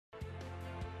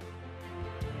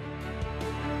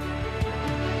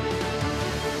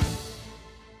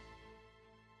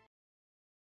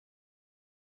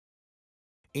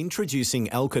Introducing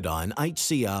Alkadyne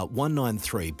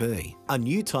HCR193B, a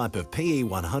new type of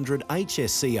PE100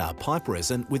 HSCR pipe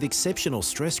resin with exceptional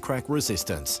stress crack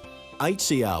resistance.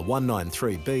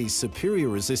 HCR193B's superior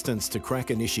resistance to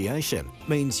crack initiation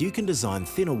means you can design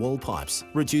thinner wall pipes,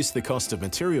 reduce the cost of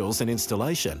materials and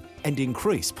installation, and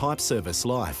increase pipe service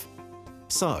life.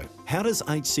 So, how does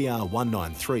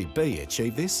HCR193B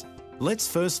achieve this?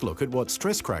 Let's first look at what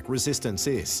stress crack resistance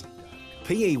is.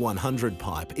 PE100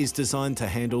 pipe is designed to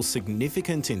handle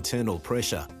significant internal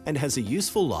pressure and has a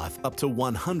useful life up to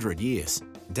 100 years.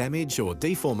 Damage or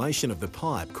deformation of the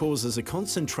pipe causes a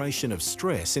concentration of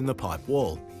stress in the pipe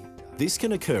wall. This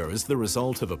can occur as the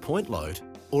result of a point load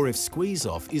or if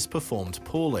squeeze-off is performed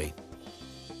poorly,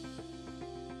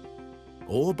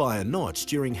 or by a notch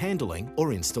during handling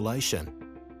or installation.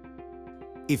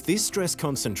 If this stress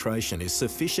concentration is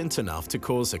sufficient enough to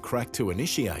cause a crack to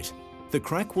initiate, the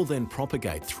crack will then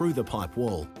propagate through the pipe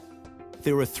wall.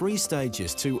 There are 3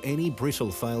 stages to any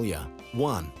brittle failure.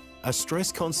 1. A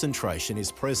stress concentration is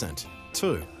present.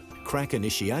 2. Crack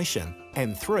initiation.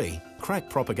 And 3. Crack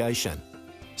propagation.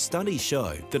 Studies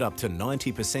show that up to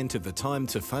 90% of the time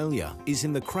to failure is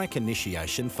in the crack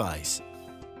initiation phase.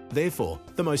 Therefore,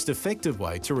 the most effective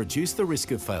way to reduce the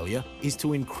risk of failure is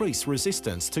to increase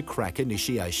resistance to crack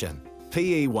initiation.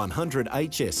 PE100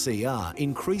 HSCR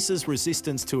increases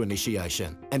resistance to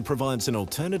initiation and provides an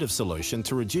alternative solution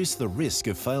to reduce the risk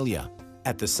of failure.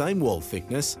 At the same wall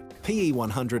thickness,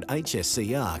 PE100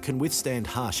 HSCR can withstand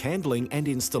harsh handling and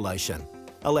installation,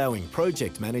 allowing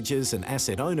project managers and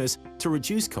asset owners to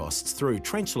reduce costs through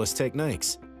trenchless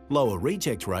techniques, lower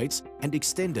reject rates and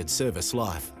extended service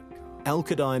life.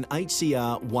 Alkadyne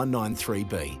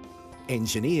HCR193B,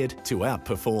 engineered to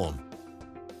outperform.